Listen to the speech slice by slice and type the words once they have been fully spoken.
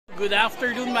Good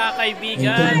afternoon mga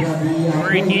kaibigan.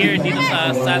 We're here dito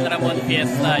sa San Ramon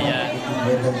Fiesta. Yan.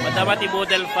 Madamat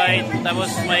i-Boodle fight.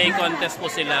 Tapos may contest po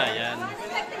sila. Yan.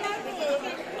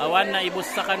 Awan na ibus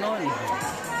sa kanon.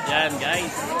 Yan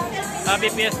guys. Happy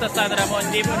Fiesta San Ramon.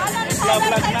 Di po. Vlog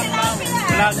lang ma'am.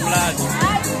 Vlog.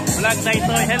 Vlog na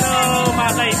ito. Hello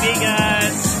mga kaibigan.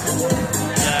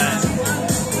 Yan.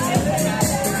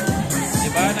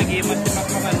 Diba? Nag-iimas si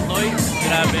Makmakantoy.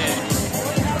 Grabe.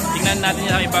 Tingnan natin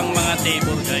yung ibang mga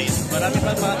table guys. Marami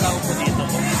pa mga tao po dito.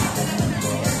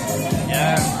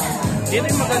 Yan. Dito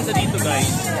yung maganda dito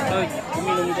guys. Pag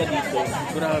uminom ka dito.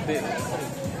 Grabe.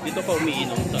 Dito pa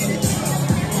umiinom talaga.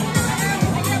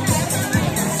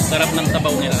 Sarap ng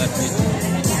sabaw nila at dito.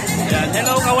 Yan.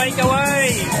 Hello kaway.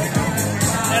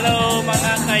 Hello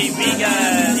mga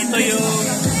kaibigan. Ito yung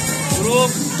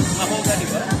group Mahogany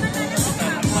ba?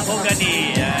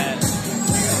 Mahogany. Yan.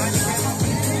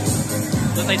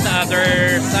 Ito tayo sa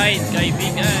other side,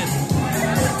 kaibigan.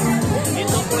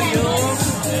 Ito po yung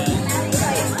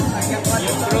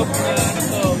group na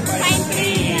ito,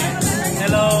 5-3.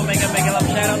 Hello, mega love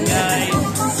shoutout guys.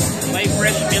 May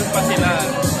fresh milk pa sila.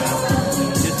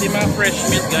 Yung mga fresh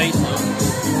milk guys. No?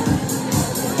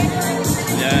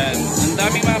 Yan. Ang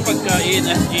daming mga pagkain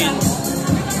as in.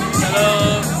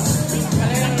 Hello.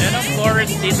 And of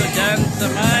course, dito dyan sa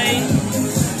may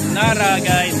Nara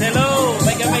guys. Hello!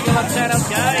 Mega love shoutout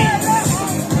guys!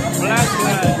 Vlog.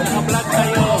 Naka-vlog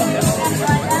tayo.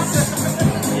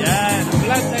 Yan.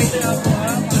 Vlog tayo po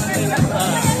ha.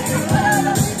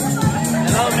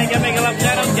 Hello! Mega love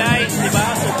shoutout guys. Diba?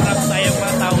 Super sayang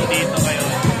mga tao dito kayo.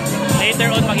 Later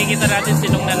on makikita natin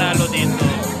sinong nanalo dito.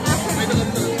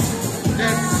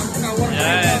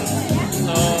 Yan.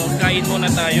 So, kain muna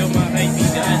tayo mga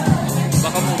kaibigan.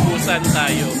 Baka mabusan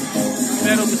tayo.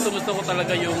 Pero gusto ko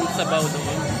talaga yung sabaw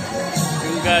doon.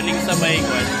 Yung galing sa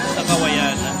Maykwan, sa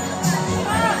Kawayanan.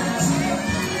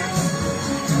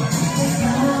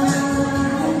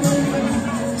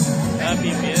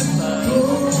 Happy Fiesta.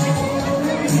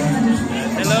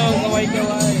 Hello, kaway.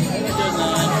 Hello,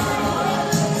 Jonan.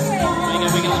 Mega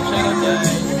lang shoutout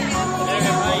guys.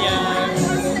 Mega bayan.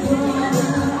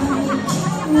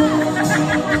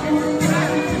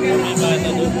 May bata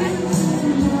doon.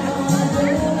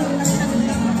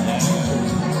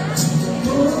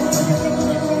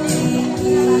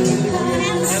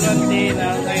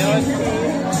 Ngayon.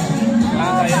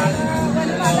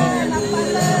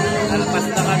 Alpas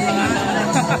na ka mga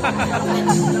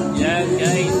yan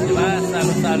guys, diba?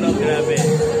 Salo-salo, grabe.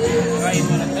 Kain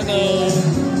mo na. Hello.